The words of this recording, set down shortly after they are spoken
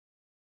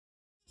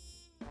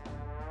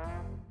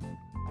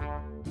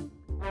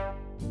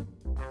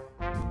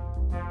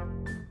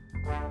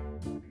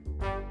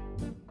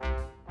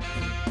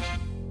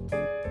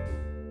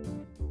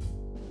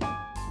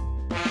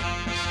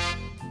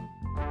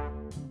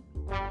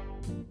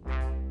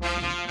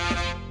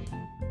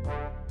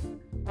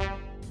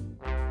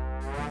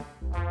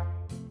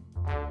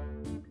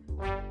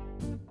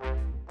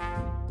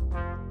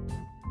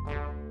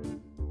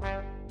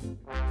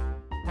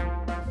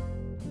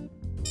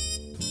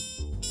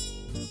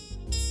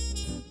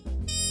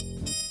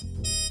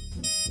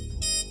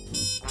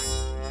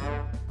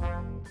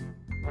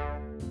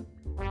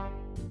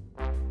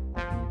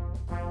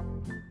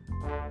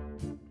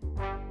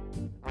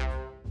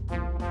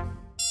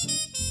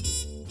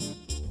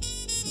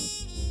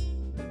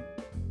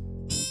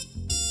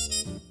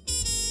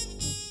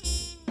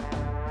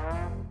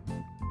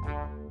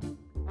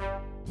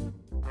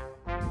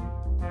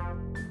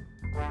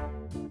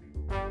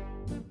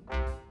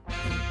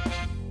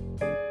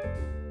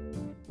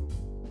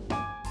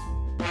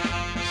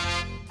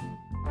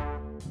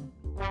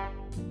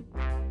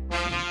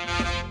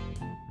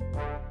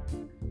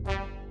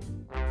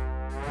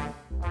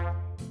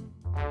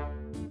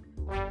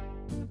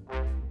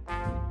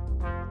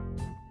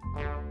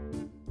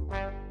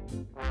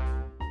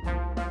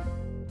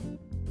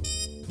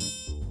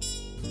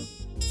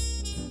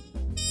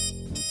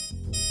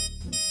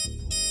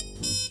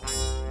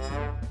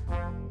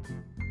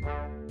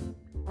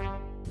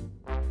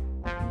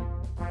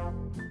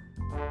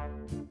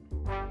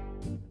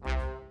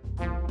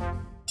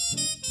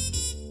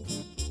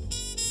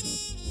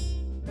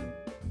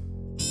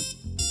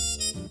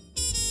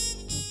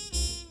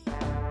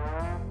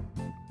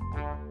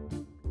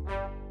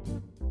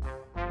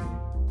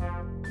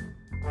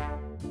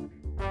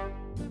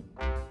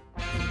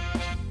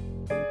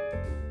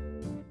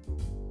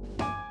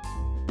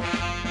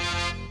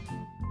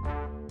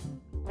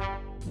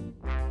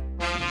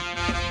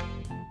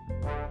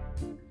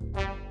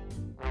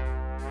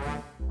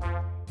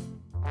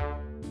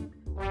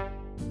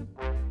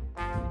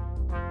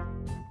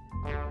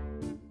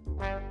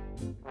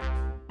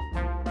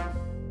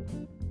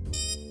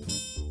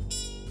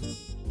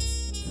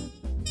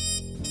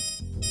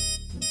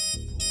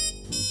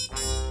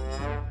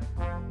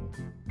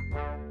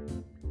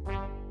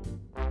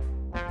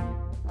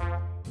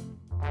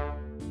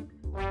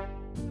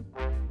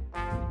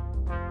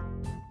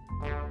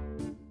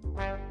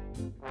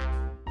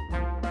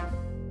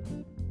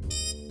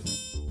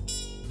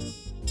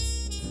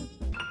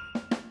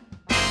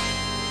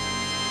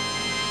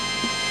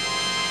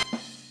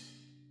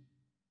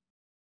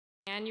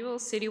Annual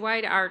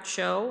Citywide Art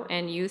Show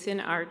and Youth in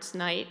Arts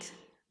Night.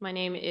 My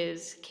name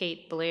is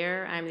Kate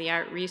Blair. I'm the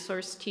Art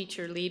Resource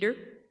Teacher Leader.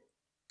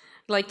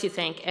 I'd like to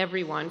thank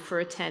everyone for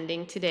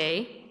attending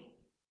today.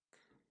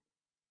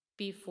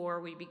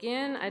 Before we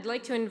begin, I'd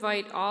like to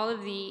invite all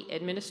of the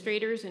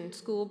administrators and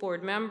school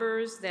board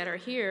members that are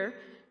here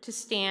to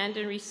stand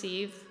and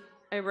receive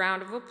a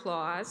round of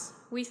applause.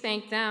 We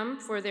thank them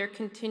for their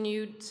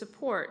continued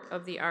support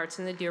of the arts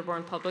in the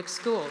Dearborn Public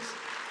Schools.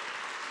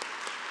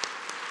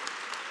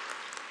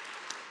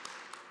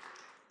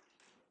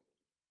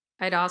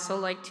 I'd also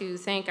like to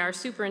thank our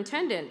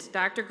superintendent,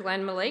 Dr.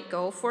 Glenn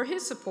Maleko, for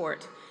his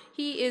support.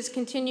 He is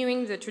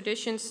continuing the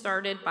tradition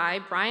started by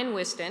Brian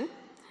Whiston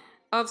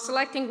of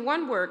selecting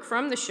one work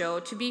from the show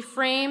to be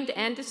framed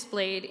and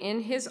displayed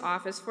in his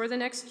office for the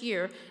next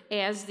year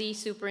as the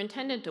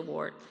Superintendent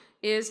Award.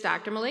 Is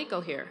Dr.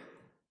 Maleko here?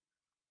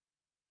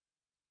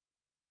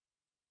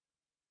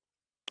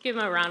 Give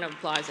him a round of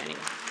applause anyway.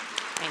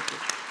 Thank you.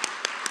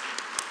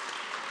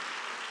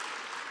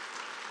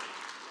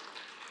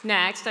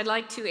 Next, I'd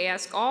like to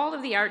ask all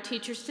of the art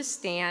teachers to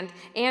stand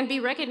and be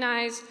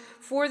recognized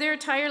for their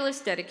tireless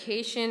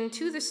dedication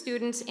to the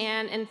students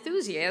and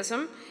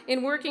enthusiasm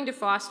in working to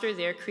foster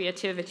their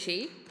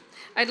creativity.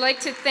 I'd like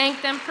to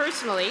thank them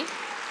personally.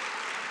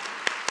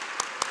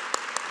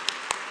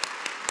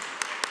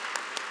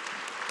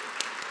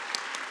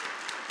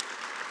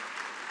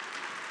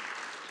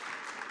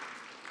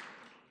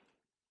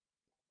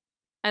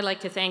 I'd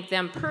like to thank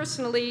them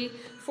personally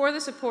for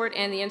the support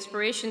and the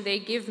inspiration they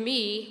give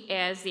me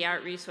as the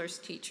Art Resource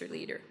Teacher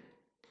Leader.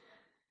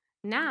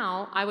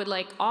 Now, I would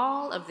like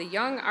all of the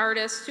young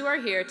artists who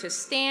are here to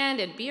stand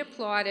and be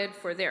applauded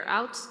for their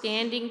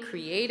outstanding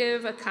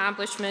creative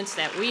accomplishments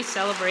that we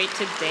celebrate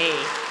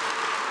today.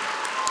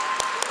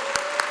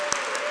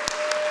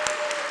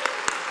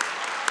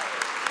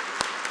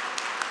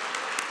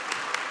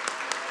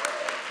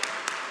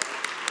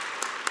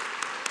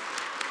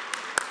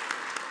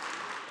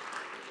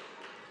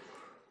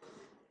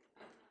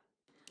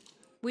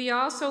 We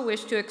also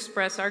wish to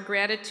express our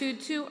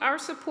gratitude to our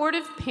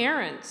supportive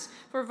parents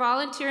for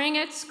volunteering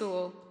at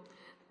school,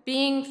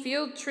 being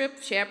field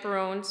trip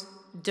chaperones,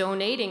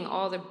 donating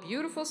all the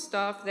beautiful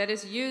stuff that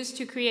is used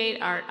to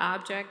create art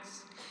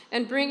objects,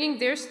 and bringing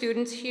their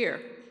students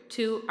here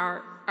to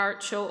our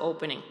art show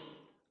opening.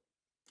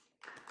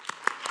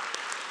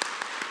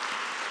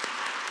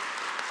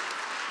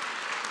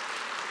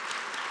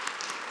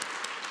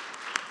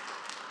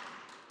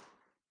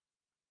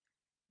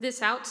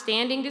 This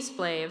outstanding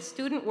display of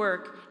student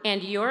work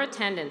and your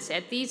attendance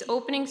at these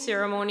opening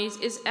ceremonies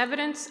is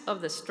evidence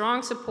of the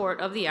strong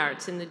support of the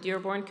arts in the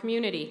Dearborn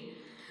community.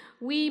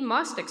 We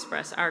must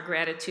express our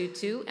gratitude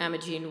to Emma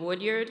Jean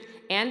Woodyard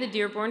and the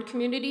Dearborn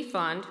Community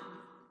Fund,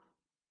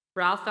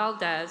 Ralph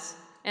Valdez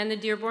and the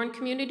Dearborn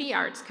Community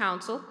Arts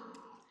Council,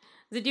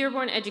 the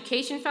Dearborn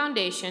Education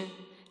Foundation,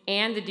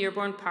 and the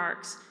Dearborn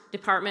Parks,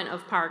 Department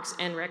of Parks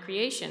and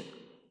Recreation.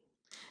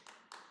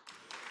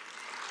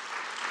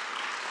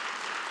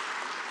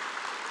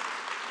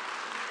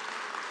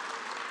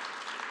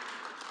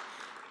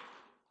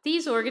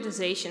 These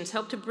organizations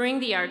help to bring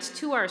the arts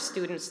to our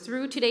students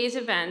through today's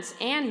events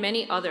and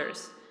many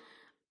others.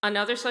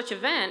 Another such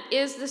event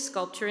is the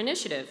Sculpture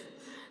Initiative.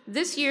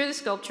 This year, the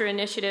Sculpture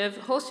Initiative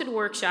hosted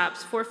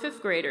workshops for fifth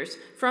graders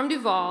from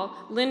Duval,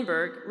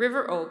 Lindbergh,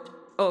 River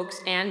Oaks,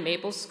 and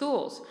Maple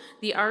schools.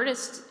 The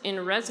artists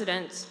in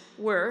residence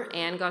were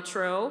Anne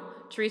Gautreau,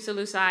 Teresa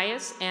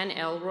Lucius, and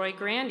Elroy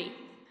Grandy.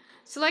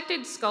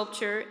 Selected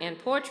sculpture and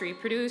poetry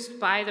produced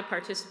by the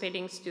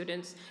participating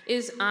students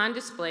is on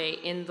display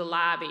in the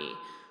lobby.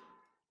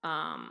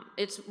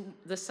 It's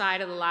the side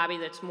of the lobby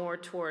that's more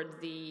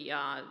toward the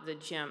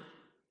gym.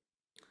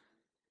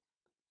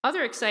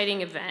 Other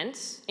exciting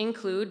events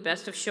include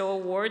Best of Show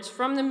awards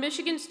from the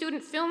Michigan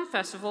Student Film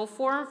Festival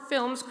for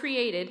films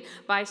created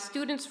by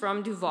students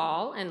from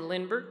Duval and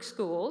Lindbergh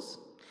schools,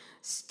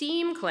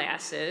 STEAM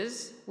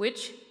classes,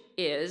 which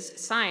is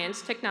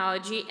science,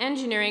 technology,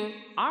 engineering,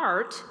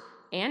 art,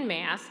 and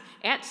math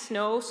at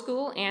Snow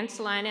School and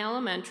Salina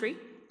Elementary.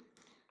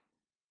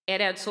 At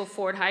Edsel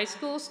Ford High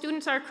School,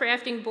 students are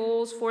crafting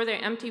bowls for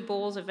their Empty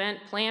Bowls event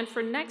planned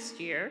for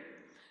next year.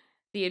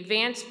 The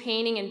advanced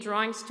painting and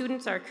drawing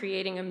students are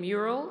creating a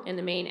mural in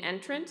the main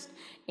entrance,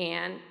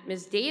 and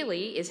Ms.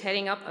 Daly is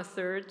heading up a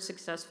third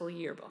successful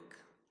yearbook.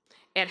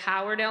 At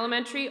Howard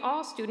Elementary,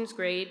 all students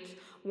grades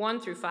 1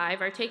 through 5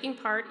 are taking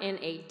part in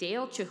a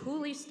Dale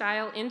Chihuly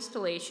style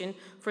installation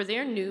for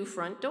their new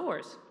front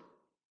doors.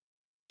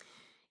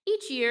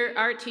 Each year,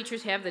 art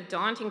teachers have the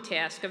daunting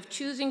task of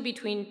choosing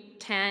between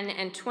 10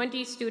 and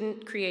 20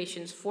 student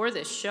creations for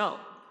this show,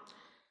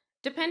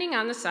 depending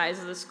on the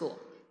size of the school.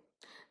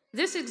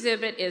 This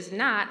exhibit is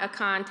not a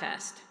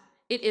contest.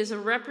 It is a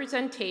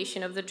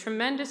representation of the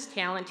tremendous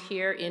talent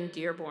here in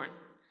Dearborn.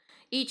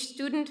 Each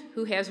student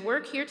who has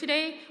work here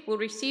today will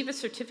receive a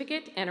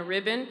certificate and a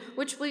ribbon,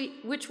 which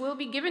will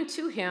be given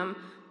to him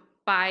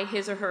by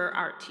his or her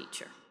art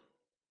teacher.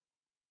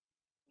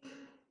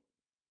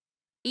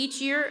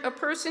 Each year, a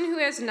person who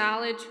has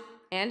knowledge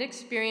and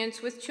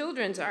experience with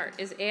children's art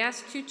is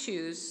asked to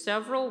choose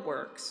several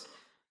works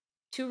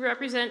to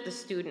represent the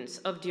students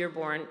of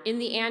Dearborn in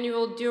the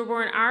annual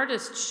Dearborn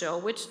Artist Show,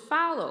 which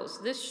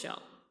follows this show.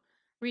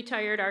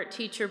 Retired art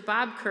teacher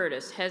Bob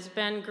Curtis has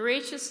been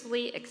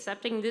graciously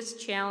accepting this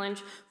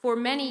challenge for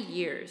many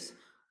years.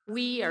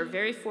 We are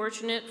very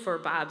fortunate for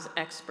Bob's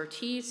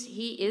expertise.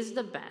 He is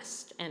the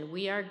best, and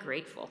we are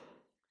grateful.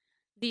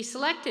 The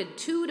selected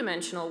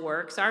two-dimensional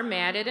works are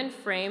matted and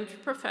framed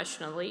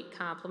professionally,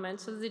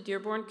 compliments of the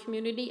Dearborn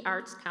Community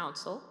Arts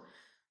Council.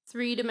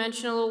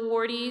 Three-dimensional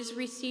awardees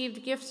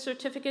received gift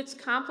certificates,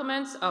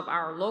 compliments of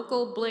our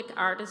local Blick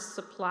Artist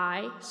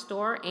Supply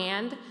Store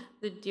and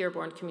the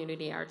Dearborn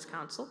Community Arts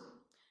Council.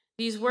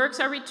 These works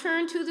are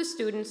returned to the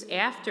students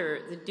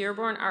after the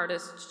Dearborn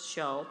Artists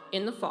Show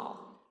in the fall.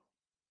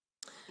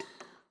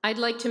 I'd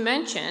like to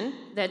mention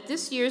that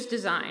this year's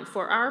design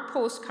for our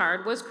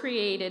postcard was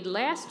created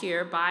last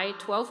year by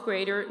 12th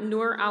grader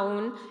Noor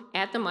Aoun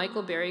at the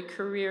Michael Berry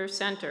Career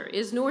Center.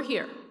 Is Noor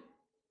here?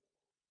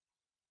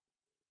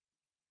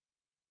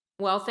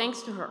 Well,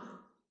 thanks to her.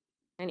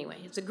 Anyway,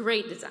 it's a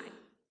great design.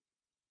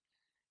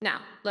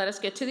 Now, let us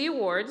get to the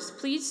awards.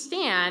 Please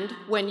stand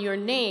when your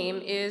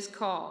name is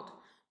called.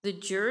 The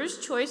Jurors'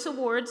 Choice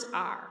Awards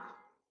are,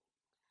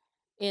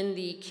 in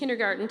the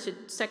kindergarten to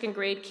second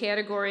grade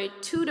category,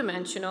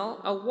 two-dimensional,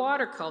 a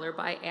watercolor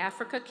by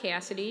Africa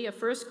Cassidy, a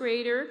first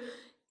grader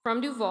from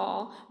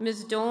Duval.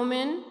 Ms.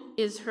 Doman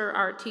is her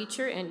art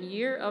teacher, and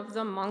Year of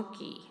the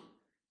Monkey.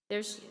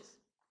 There she is.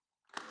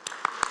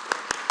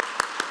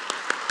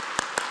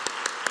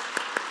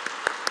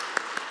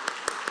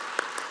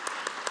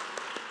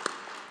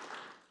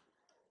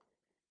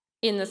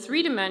 In the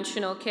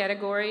three-dimensional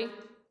category,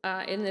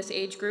 in this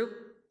age group,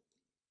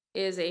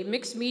 is a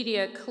mixed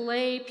media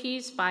clay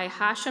piece by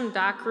Hashem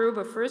Dakrub,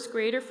 a first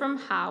grader from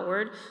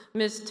Howard.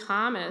 Ms.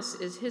 Thomas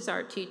is his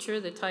art teacher.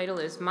 The title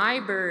is My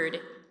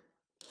Bird.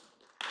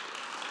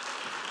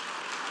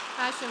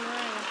 Hashem,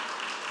 right.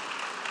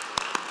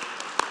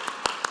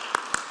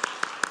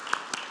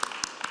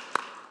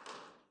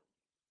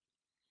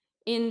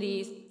 In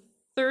the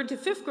third to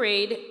fifth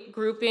grade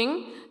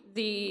grouping,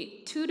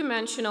 the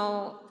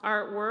two-dimensional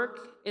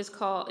artwork is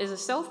a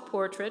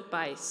self-portrait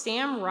by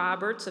Sam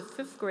Roberts, a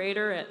fifth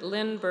grader at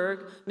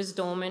Lindbergh. Ms.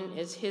 Dolman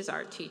is his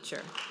art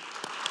teacher.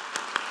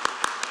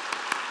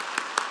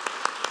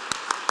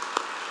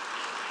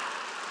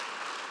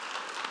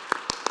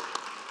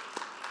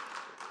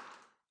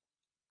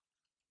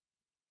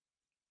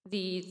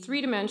 The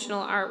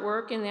three-dimensional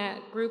artwork in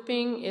that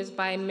grouping is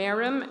by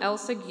Marim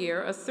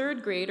El-Sagir, a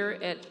third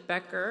grader at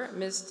Becker.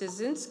 Ms.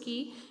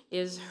 Stasinski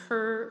is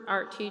her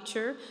art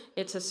teacher.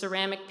 It's a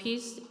ceramic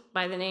piece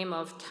by the name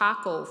of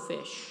Taco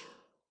Fish.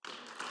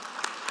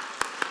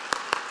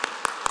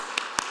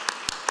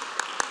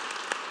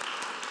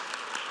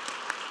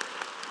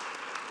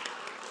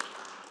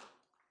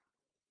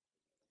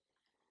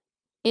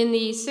 In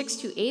the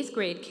 6th to 8th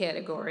grade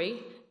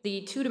category,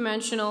 the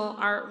two-dimensional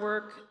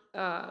artwork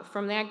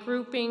from that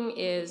grouping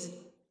is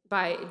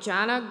by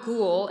Jana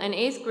Gould, an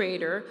 8th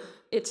grader.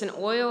 It's an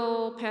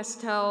oil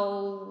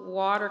pastel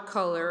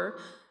watercolor.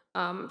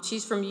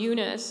 She's from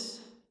Eunice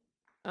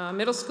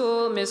Middle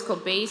School. Ms.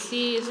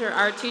 Kobasi is her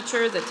art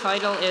teacher. The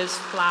title is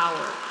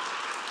Flower.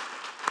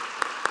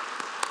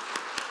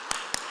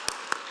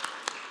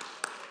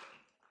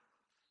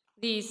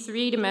 The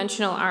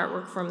three-dimensional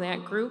artwork from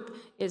that group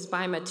is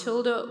by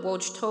Matilda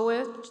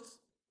Wojtowicz,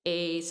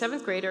 a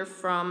 7th grader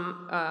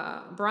from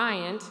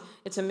Bryant.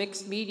 It's a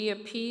mixed media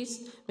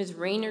piece. Ms.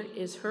 Rayner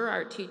is her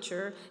art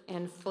teacher,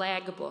 and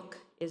Flag Book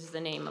is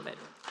the name of it.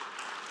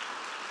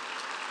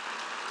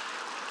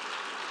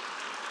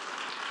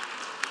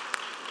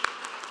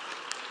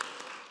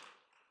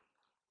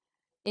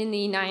 In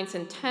the 9th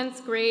and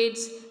 10th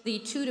grades, the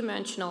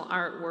two-dimensional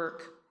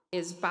artwork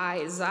is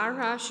by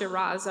Zahra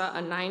Shiraza,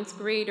 a 9th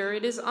grader.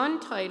 It is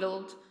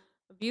untitled,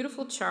 a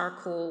beautiful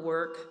charcoal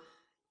work.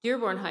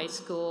 Dearborn High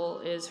School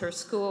is her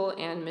school,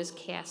 and Ms.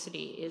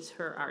 Cassidy is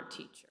her art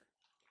teacher.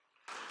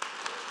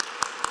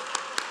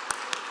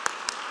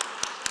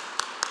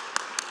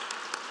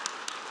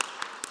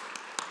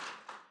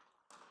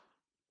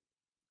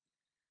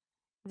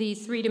 The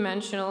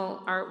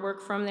three-dimensional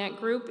artwork from that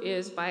group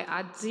is by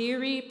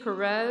Adziri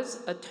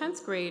Perez, a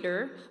 10th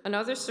grader,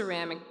 another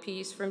ceramic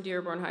piece from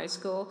Dearborn High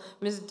School.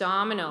 Ms.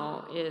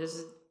 Domino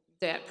is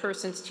that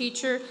person's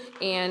teacher,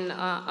 and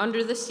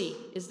Under the Sea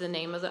is the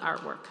name of the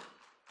artwork.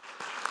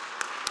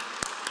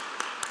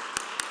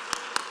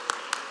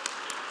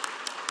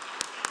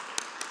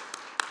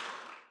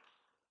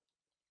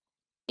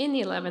 In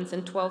the 11th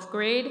and 12th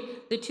grade,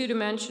 the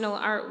two-dimensional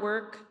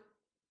artwork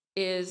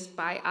is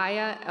by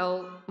Aya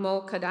El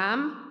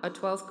Mokadam, a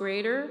 12th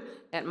grader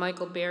at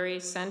Michael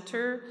Berry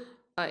Center.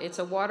 It's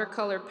a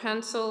watercolor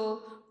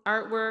pencil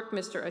artwork.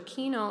 Mr.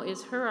 Aquino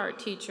is her art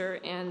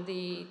teacher, and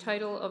the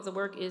title of the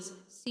work is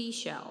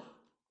Seashell.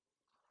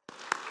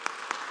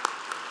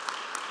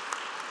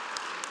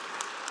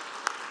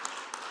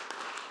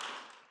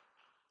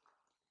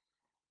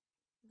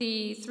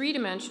 The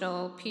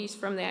three-dimensional piece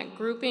from that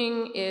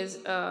grouping is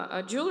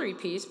a jewelry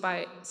piece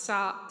by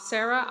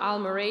Sarah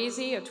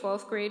Almarezi, a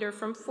 12th grader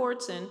from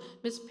Fortson.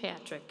 Ms.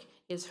 Patrick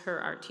is her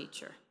art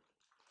teacher.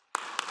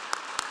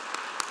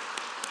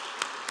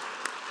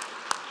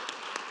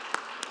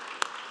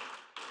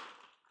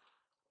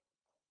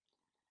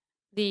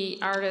 The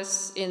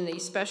artists in the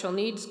special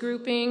needs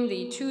grouping,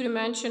 the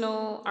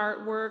two-dimensional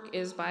artwork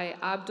is by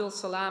Abdul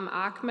Salam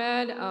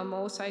Ahmed, a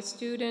MOSI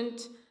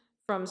student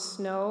from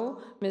Snow.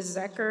 Ms.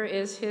 Zecker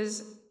is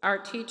his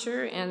art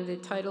teacher, and the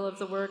title of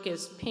the work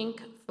is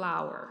Pink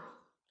Flower.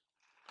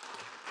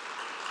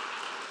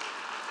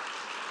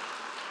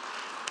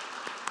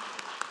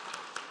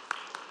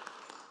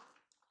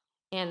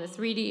 And the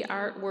 3D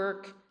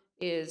artwork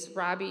is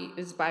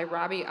by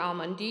Robbie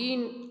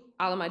Almadine,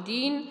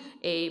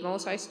 a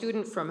MOSI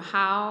student from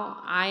Howe.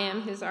 I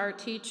am his art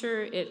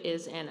teacher. It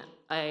is an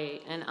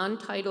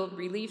untitled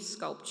relief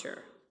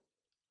sculpture.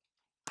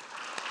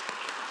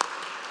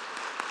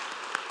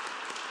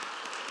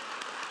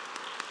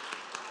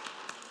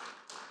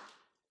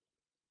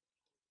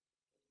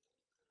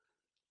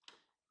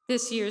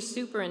 This year's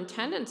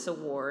Superintendent's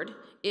Award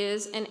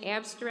is an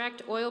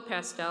abstract oil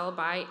pastel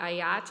by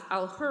Ayat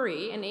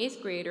Al-Huri, an 8th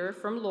grader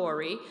from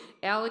Lori.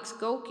 Alex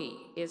Goki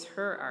is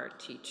her art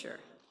teacher.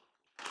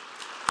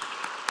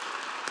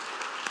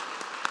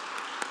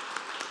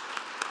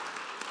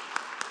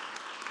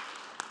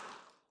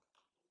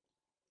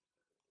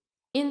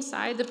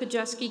 Inside the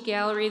Pajewski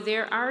Gallery,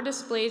 there are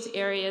displays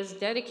areas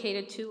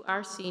dedicated to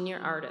our senior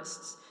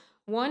artists,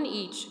 one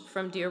each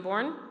from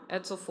Dearborn,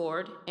 Edsel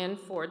Ford, and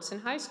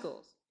Fordson High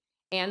Schools,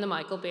 and the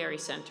Michael Berry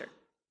Center.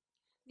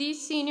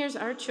 These seniors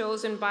are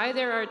chosen by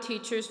their art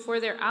teachers for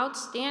their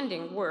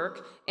outstanding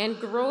work and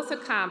growth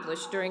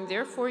accomplished during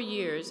their 4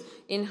 years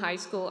in high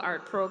school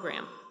art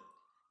program.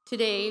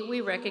 Today,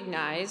 we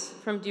recognize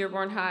from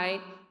Dearborn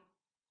High,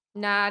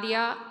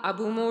 Nadia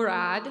Abu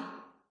Murad.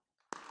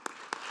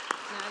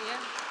 Nadia.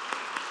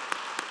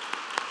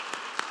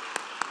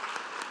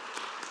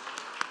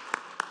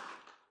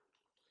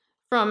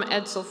 From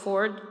Edsel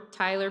Ford,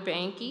 Tyler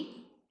Banky.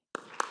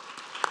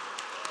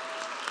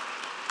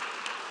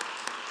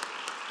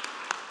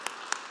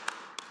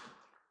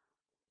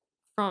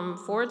 From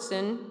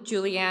Fordson,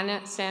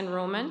 Juliana San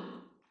Roman.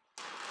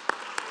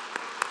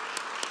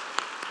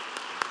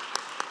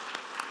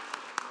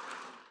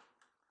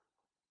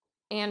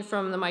 And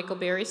from the Michael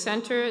Berry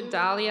Center,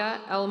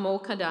 Dalia El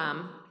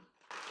Mokadam.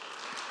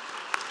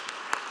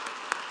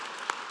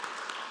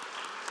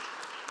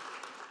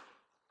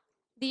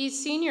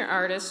 These senior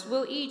artists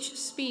will each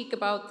speak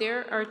about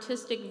their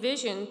artistic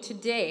vision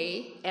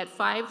today at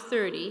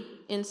 5:30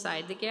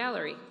 inside the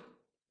gallery.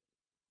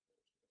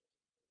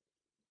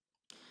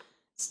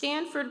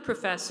 Stanford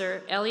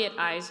professor Elliot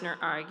Eisner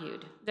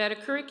argued that a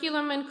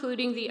curriculum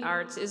including the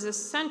arts is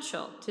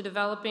essential to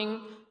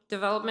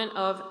development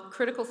of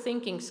critical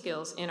thinking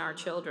skills in our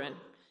children.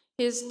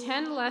 In his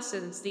 10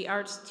 lessons the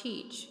arts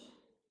teach,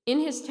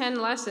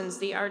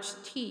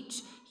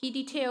 he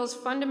details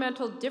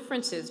fundamental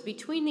differences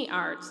between the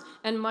arts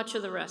and much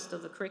of the rest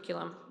of the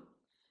curriculum.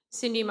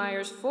 Cindy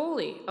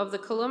Myers-Foley of the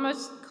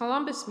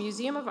Columbus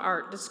Museum of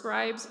Art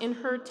describes in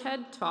her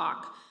TED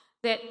Talk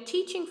that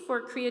teaching for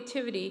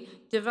creativity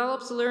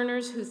develops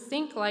learners who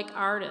think like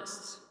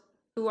artists,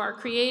 who are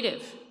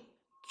creative,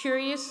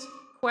 curious,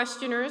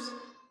 questioners,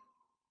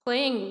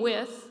 playing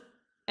with,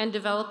 and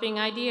developing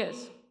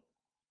ideas.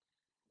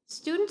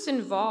 Students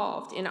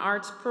involved in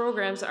arts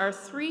programs are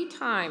 3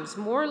 times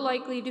more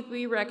likely to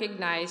be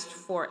recognized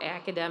for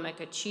academic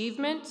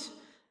achievement,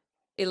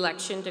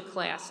 election to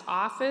class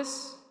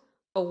office,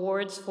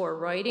 awards for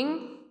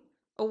writing,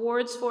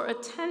 awards for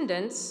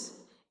attendance,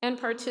 and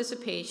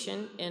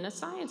participation in a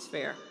science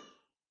fair.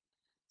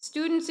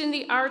 Students in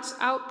the arts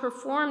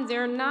outperform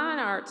their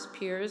non-arts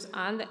peers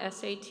on the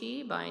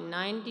SAT by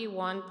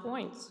 91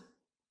 points.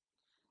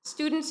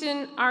 Students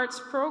in arts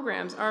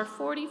programs are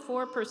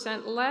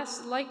 44%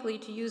 less likely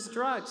to use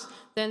drugs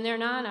than their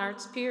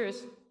non-arts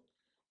peers.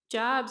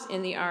 Jobs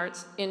in the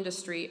arts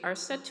industry are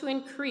set to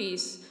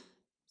increase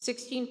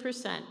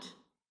 16%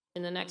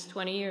 in the next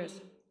 20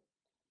 years.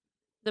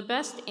 The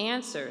best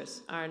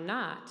answers are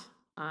not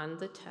on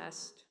the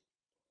test.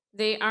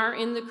 They are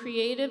in the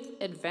creative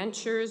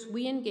adventures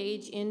we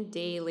engage in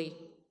daily,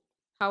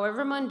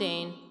 however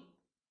mundane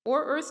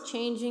or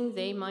earth-changing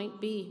they might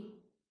be.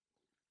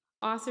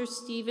 Author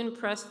Stephen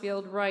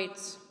Pressfield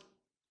writes,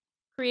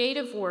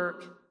 "Creative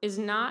work is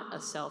not a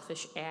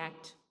selfish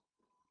act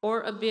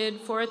or a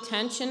bid for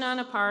attention on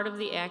a part of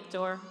the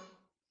actor.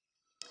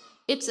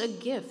 It's a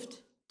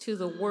gift to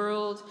the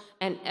world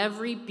and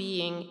every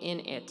being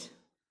in it.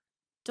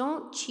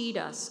 Don't cheat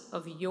us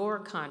of your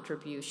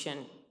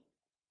contribution.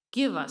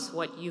 Give us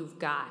what you've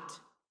got."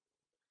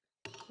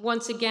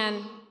 Once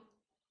again,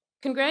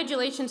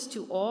 congratulations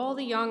to all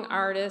the young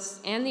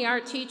artists and the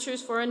art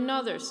teachers for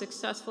another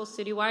successful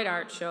citywide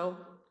art show.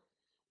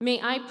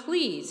 May I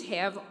please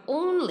have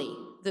only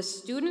the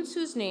students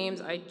whose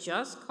names I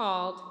just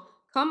called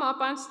come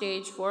up on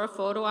stage for a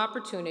photo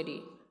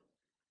opportunity.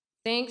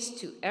 Thanks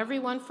to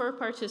everyone for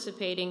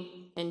participating.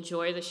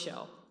 Enjoy the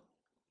show.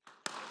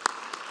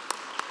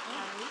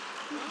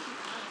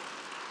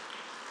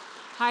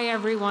 Hi,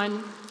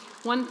 everyone.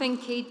 One thing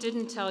Kate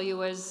didn't tell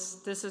you is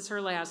this is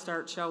her last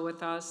art show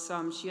with us.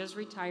 She is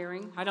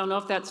retiring. I don't know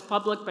if that's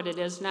public, but it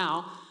is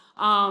now.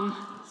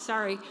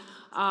 Sorry.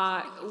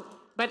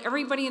 But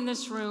everybody in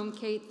this room,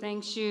 Kate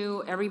thanks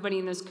you, everybody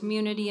in this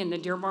community and the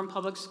Dearborn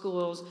Public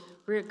Schools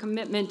for your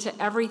commitment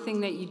to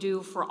everything that you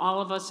do for all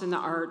of us in the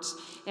arts.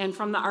 And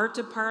from the art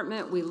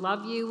department, we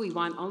love you. We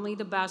want only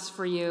the best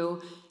for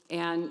you.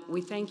 And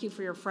we thank you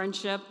for your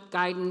friendship,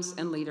 guidance,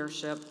 and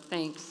leadership.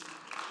 Thanks.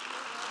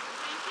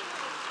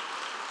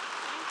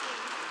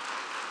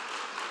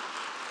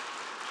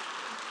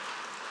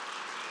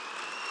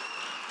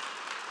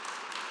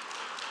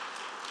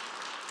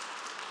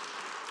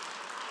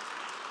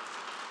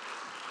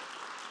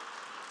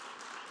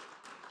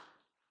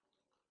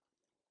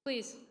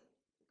 Please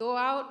go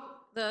out.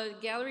 The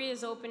gallery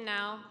is open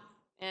now,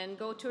 and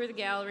go tour the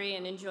gallery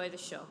and enjoy the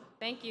show.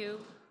 Thank you.